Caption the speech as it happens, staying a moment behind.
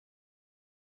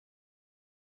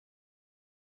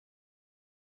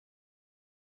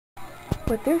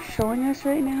what they're showing us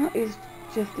right now is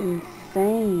just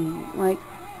insane. Like,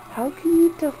 how can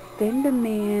you defend a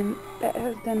man that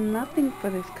has done nothing for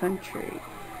this country?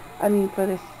 I mean, for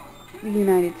this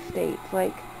United States.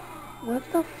 Like, what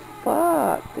the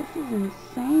fuck? This is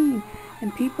insane.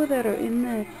 And people that are in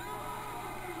the,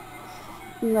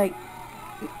 like,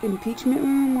 impeachment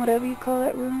room, whatever you call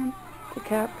that room, the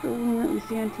Capitol room that we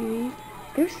see on TV,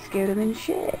 they're scared than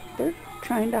shit. They're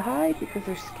trying to hide because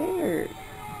they're scared.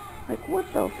 Like,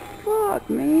 what the fuck,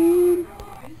 man?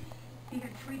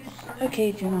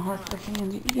 Okay, General Hospital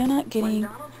fans, you're not getting,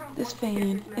 this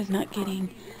fan is not getting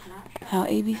how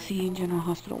ABC and General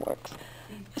Hospital works.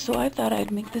 So I thought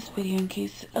I'd make this video in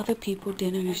case other people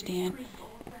didn't understand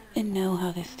and know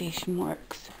how this station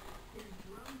works.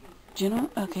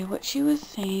 Okay, what she was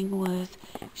saying was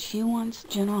she wants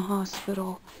General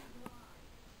Hospital.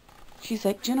 She's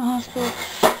like, General Hospital,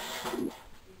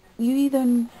 you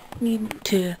either need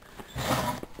to,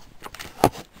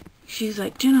 she's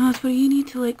like, General Hospital, you need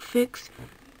to, like, fix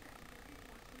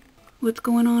what's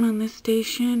going on this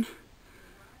station,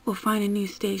 or find a new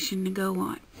station to go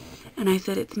on. And I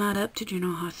said it's not up to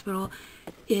General Hospital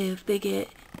if they get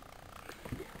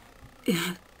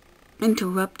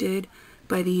interrupted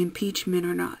by the impeachment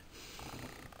or not.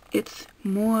 It's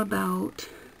more about,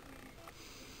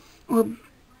 or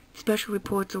special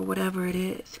reports or whatever it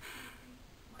is.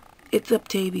 It's up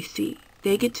to ABC.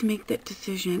 They get to make that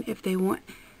decision if they want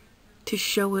to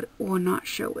show it or not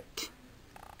show it.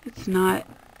 It's not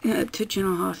up to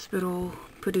General Hospital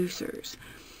producers.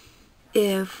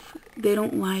 If they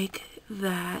don't like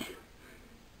that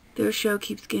their show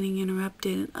keeps getting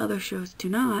interrupted and other shows do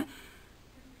not,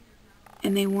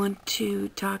 and they want to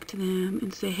talk to them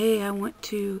and say, hey, I want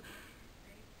to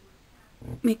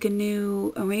make a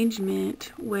new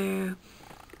arrangement where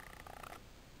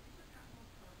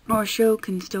our show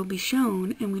can still be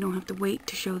shown and we don't have to wait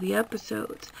to show the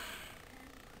episodes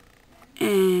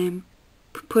and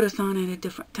put us on at a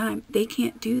different time. They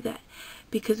can't do that,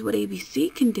 because what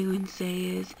ABC can do and say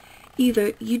is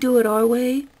either you do it our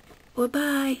way or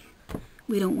bye.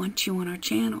 We don't want you on our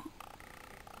channel.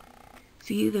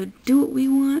 So you either do what we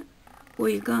want or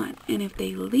you're gone. And if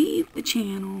they leave the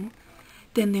channel,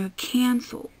 then they're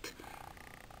canceled.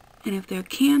 And if they're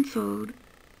canceled,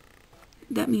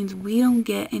 that means we don't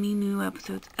get any new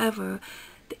episodes ever.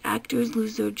 The actors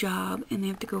lose their job and they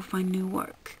have to go find new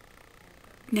work.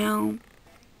 Now,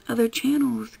 other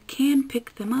channels can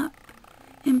pick them up.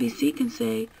 NBC can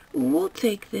say, well, we'll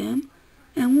take them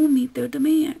and we'll meet their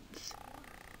demands.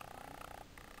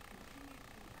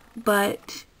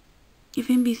 But if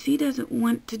NBC doesn't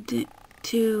want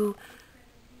to,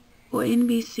 or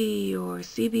NBC or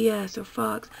CBS or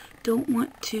Fox don't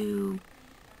want to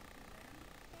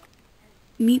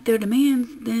meet their demands,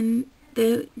 then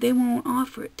they won't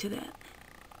offer it to them.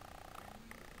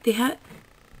 They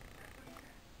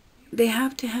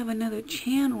have to have another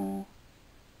channel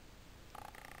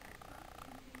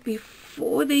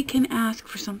before they can ask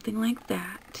for something like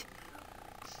that,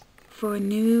 for a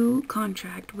new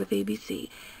contract with ABC.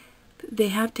 They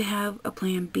have to have a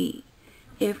plan B.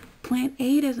 If plan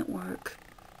A doesn't work,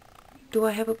 do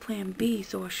I have a plan B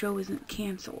so a show isn't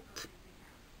canceled?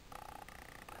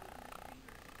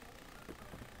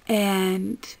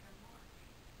 And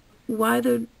why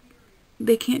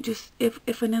they can't just,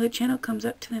 if another channel comes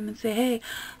up to them and say, hey,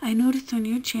 I noticed on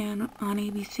your channel, on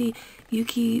ABC, you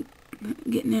keep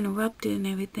getting interrupted and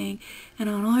everything, and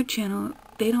on our channel,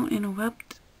 they don't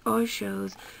interrupt our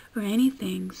shows or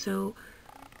anything, so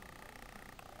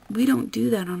we don't do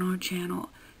that on our channel.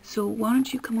 So why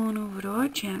don't you come on over to our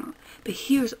channel? But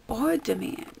here's our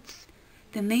demands.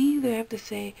 Then they either have to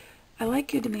say, I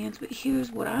like your demands, but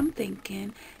here's what I'm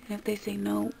thinking. And if they say,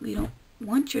 no, we don't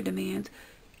want your demands,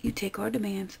 you take our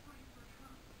demands,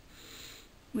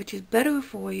 which is better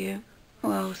for you,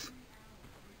 or else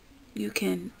you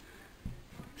can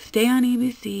stay on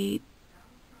ABC,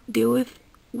 deal with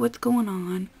what's going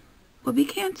on, or be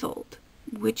canceled.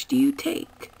 Which do you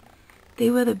take? They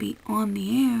rather be on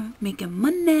the air making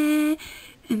money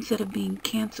instead of being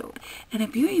canceled. And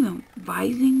if you're even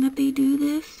advising that they do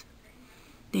this,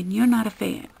 then you're not a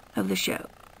fan of the show,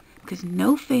 because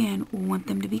no fan will want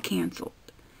them to be canceled.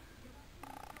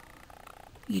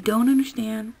 You don't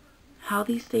understand how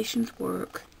these stations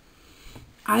work.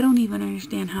 I don't even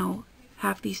understand how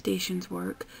half these stations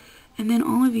work. And then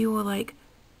all of you are like,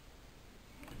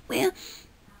 well,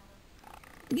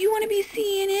 you want to be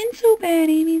CNN so bad,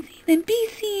 ABC, then be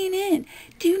CNN.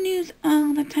 Do news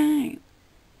all the time.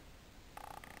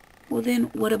 Well,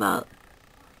 then what about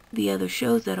the other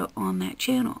shows that are on that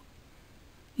channel?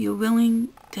 You're willing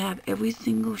to have every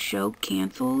single show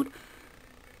canceled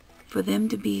for them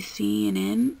to be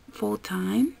CNN full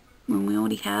time when we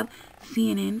already have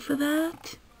CNN for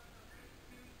that?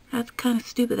 That's kind of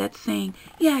stupid. That's saying,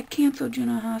 yeah, cancel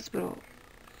General Hospital.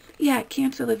 Yeah,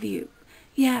 cancel The View.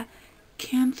 Yeah,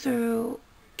 cancel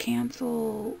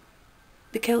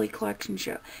the Kelly Clarkson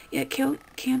Show. Yeah,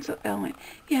 cancel Ellen.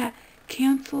 Yeah,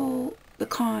 cancel the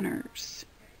Connors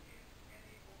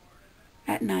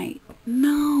at night.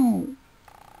 No.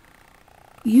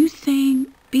 You saying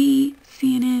be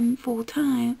CNN full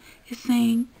time is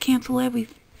saying cancel every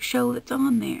show that's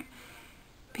on there,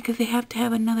 because they have to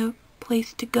have another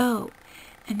place to go,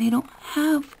 and they don't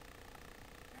have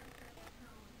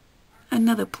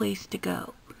another place to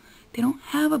go. They don't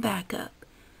have a backup.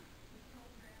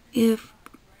 If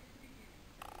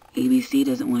ABC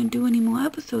doesn't want to do any more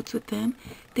episodes with them,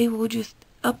 they will just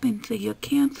up and say, you're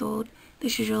canceled.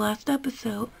 This is your last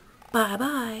episode.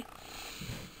 Bye-bye.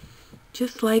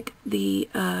 Just like the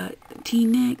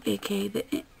T-Nick, aka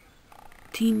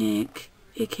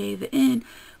the N,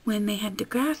 when they had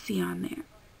Degrassi on there.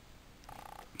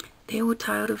 They were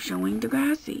tired of showing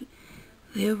Degrassi.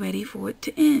 They're ready for it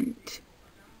to end.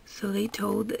 So they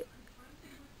told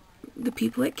the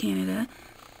people at Canada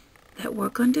that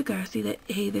work on Degrassi that,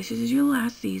 hey, this is your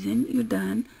last season, you're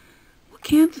done, we're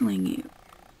canceling you.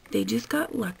 They just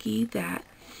got lucky that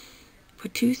for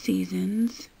 2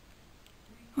 seasons,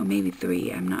 or maybe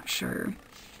 3, I'm not sure,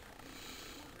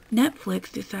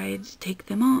 Netflix decided to take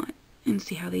them on and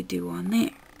see how they do on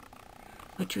there,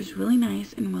 which was really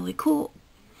nice and really cool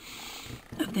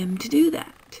of them to do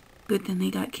that. But then they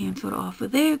got canceled off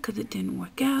of there because it didn't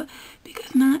work out,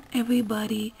 because not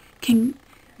everybody can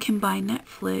buy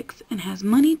Netflix and has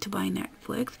money to buy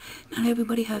Netflix. Not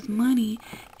everybody has money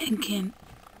and can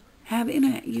have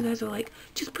internet. You guys are like,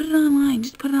 just put it online,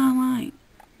 just put it online.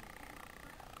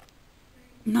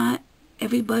 Not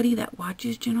everybody that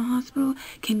watches General Hospital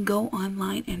can go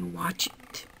online and watch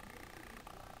it.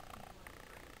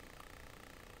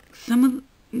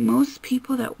 Most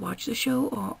people that watch the show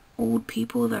are old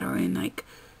people that are in like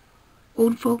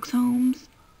old folks homes,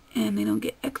 and they don't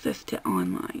get access to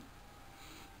online.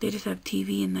 They just have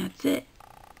TV and that's it.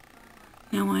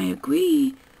 Now I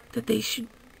agree that they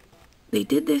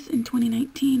did this in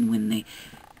 2019 when they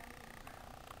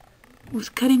was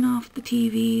cutting off the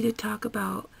TV to talk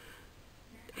about,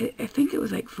 I think it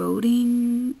was like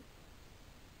voting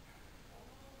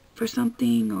for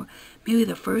something, or maybe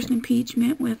the first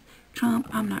impeachment with Trump,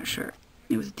 I'm not sure.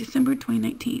 It was December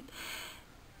 2019.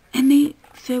 And they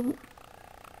said,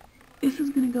 this is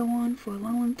going to go on for a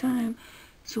long time,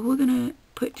 so we're going to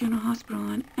put General Hospital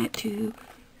on at 2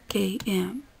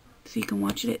 a.m. so you can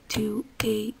watch it at 2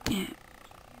 a.m.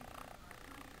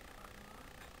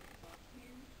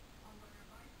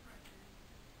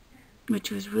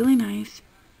 Which was really nice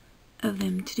of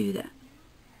them to do that.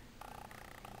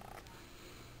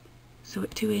 So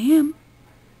at 2 a.m.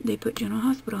 they put General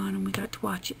Hospital on and we got to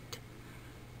watch it.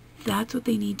 That's what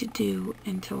they need to do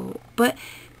until, but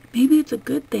maybe it's a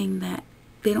good thing that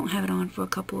they don't have it on for a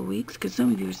couple of weeks, because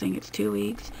some of you are saying it's 2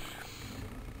 weeks,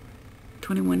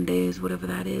 21 days, whatever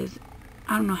that is.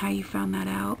 I don't know how you found that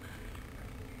out,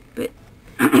 but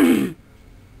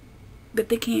but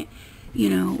they can't, you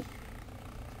know,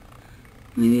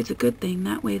 maybe it's a good thing.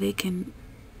 That way they can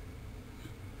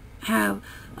have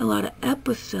a lot of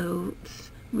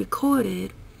episodes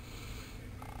recorded,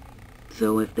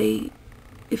 so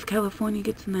if California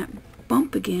gets in that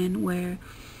bump again where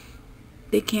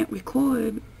they can't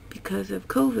record because of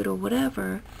COVID or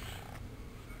whatever,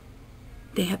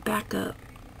 they have backup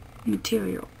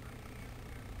material.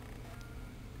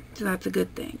 So that's a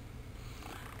good thing.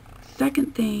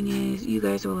 Second thing is, you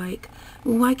guys are like,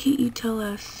 well, why can't you tell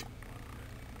us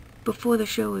before the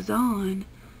show is on,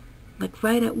 like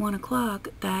right at 1 o'clock,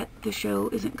 that the show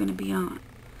isn't going to be on?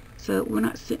 So we're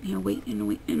not sitting here waiting and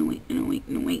waiting and waiting and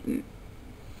waiting and waiting.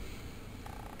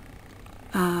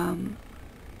 And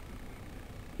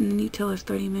then you tell us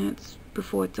 30 minutes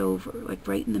before it's over, like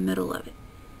right in the middle of it.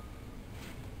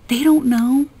 They don't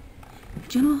know.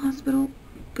 General Hospital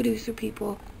producer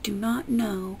people do not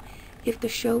know if the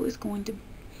show is going to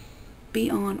be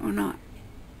on or not.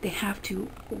 They have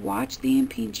to watch the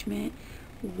impeachment,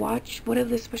 watch whatever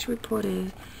the special report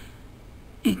is,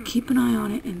 and keep an eye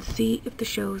on it and see if the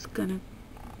show is going to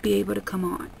be able to come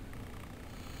on.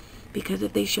 Because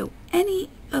if they show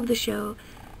any of the show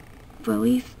for at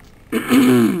least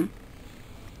 10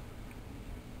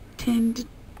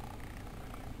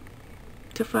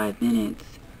 to 5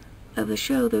 minutes of the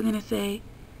show, they're going to say,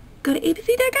 go to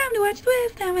abc.com to watch the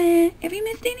rest of it. If you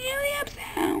missed any of the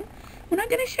episode, we're not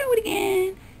going to show it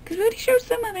again, because we already showed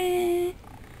some of it.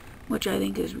 Which I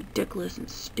think is ridiculous and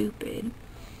stupid.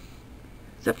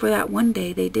 Except for that one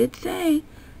day, they did say,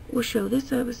 we'll show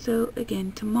this episode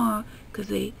again tomorrow, because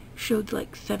they showed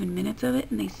like 7 minutes of it,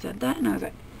 and they said that, and I was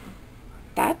like,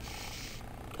 that's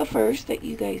a first that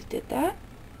you guys did that.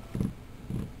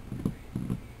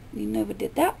 You never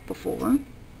did that before.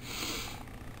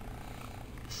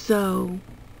 So,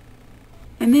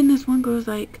 and then this one girl's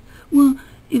like, well,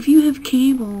 if you have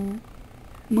cable,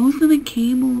 most of the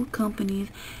cable companies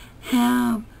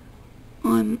have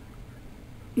on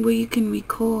where you can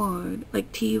record, like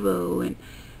TiVo,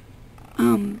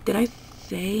 and did I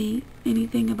say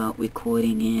anything about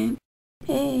recording it?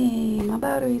 Hey, my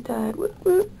battery died. Whoop,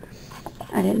 whoop.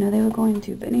 I didn't know they were going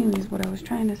to, but anyways, what I was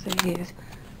trying to say is,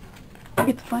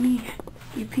 it's funny,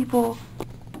 you people,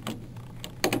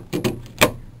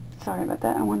 sorry about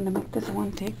that, I wanted to make this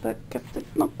one take, but guess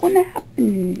it's not going to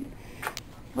happen.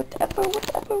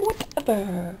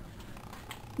 Whatever.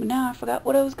 But now I forgot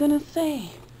what I was going to say.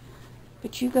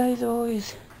 But you guys are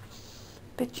always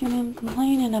bitching and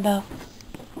complaining about,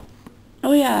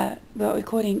 oh yeah, about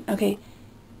recording. Okay,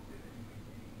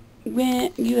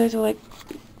 when you guys are like,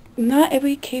 not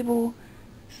every cable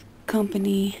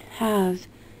company has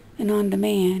an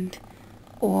on-demand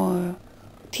or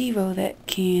TiVo that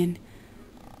can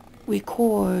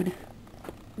record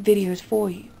videos for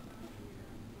you.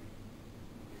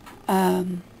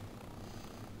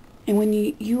 And when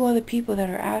you are the people that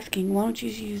are asking, why don't you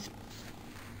just use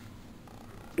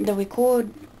the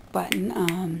record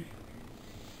button,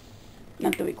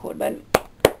 not the record button,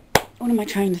 what am I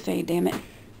trying to say, damn it?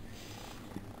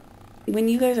 When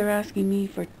you guys are asking me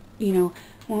for, you know,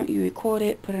 why don't you record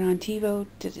it, put it on TiVo,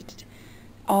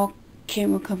 all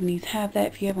cable companies have that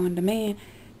if you have on demand,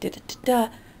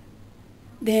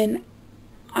 then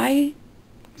I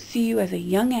see you as a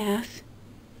young ass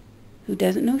who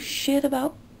doesn't know shit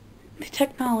about the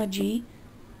technology,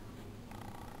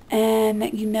 and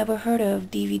that you never heard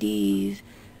of DVDs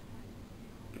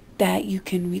that you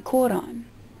can record on.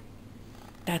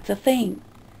 That's a thing.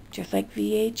 Just like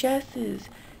VHSs,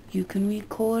 you can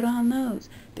record on those.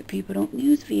 But people don't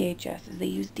use VHSs, they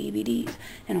use DVDs.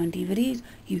 And on DVDs,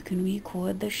 you can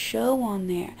record the show on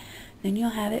there. Then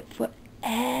you'll have it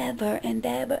forever and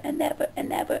ever and ever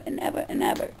and ever and ever and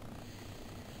ever.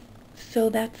 So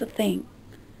that's the thing.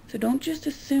 So don't just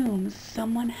assume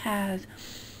someone has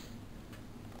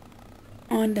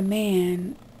on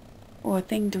demand or a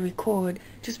thing to record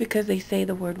just because they say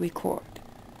the word record.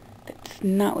 That's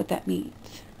not what that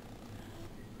means.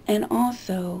 And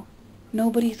also,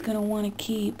 nobody's going to want to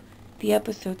keep the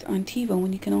episodes on TiVo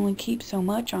when you can only keep so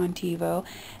much on TiVo.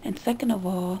 And second of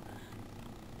all,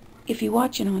 if you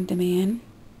watch it on demand,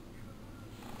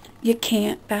 you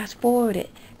can't fast forward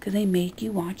it because they make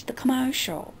you watch the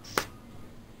commercials.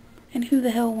 And who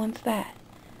the hell wants that?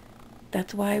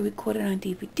 That's why I record it on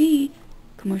DVD,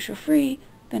 commercial free,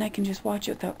 then I can just watch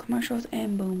it without commercials,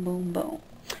 and boom, boom, boom.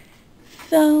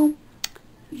 So,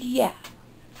 yeah.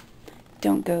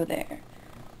 Don't go there.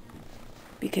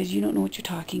 Because you don't know what you're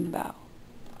talking about.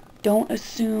 Don't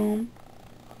assume,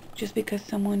 just because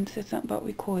someone says something about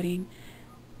recording,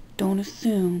 don't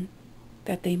assume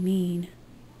that they mean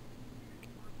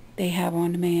they have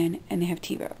on demand and they have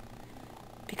TiVo.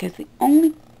 Because the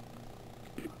only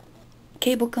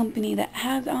cable company that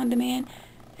has on demand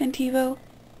and TiVo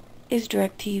is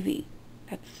DirecTV.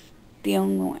 That's the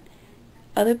only one.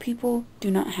 Other people do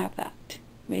not have that.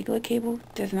 Regular cable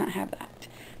does not have that.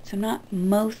 So not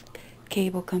most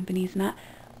cable companies, not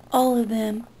all of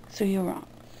them, so you're wrong.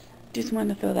 Just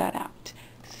wanted to throw that out.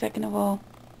 Second of all,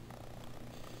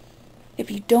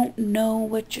 if you don't know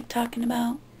what you're talking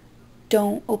about,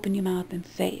 don't open your mouth and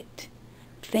say it.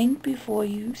 Think before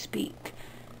you speak.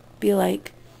 Be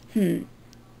like,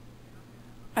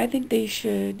 I think they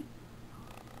should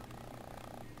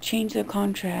change their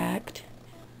contract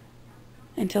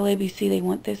and tell ABC they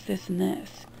want this, this, and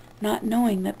this. Not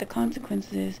knowing that the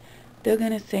consequences, they're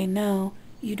going to say, no,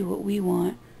 you do what we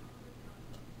want,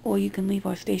 or you can leave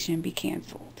our station and be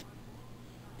canceled.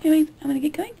 Anyways, I'm going to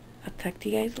get going. I'll talk to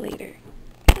you guys later.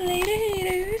 Later,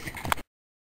 haters.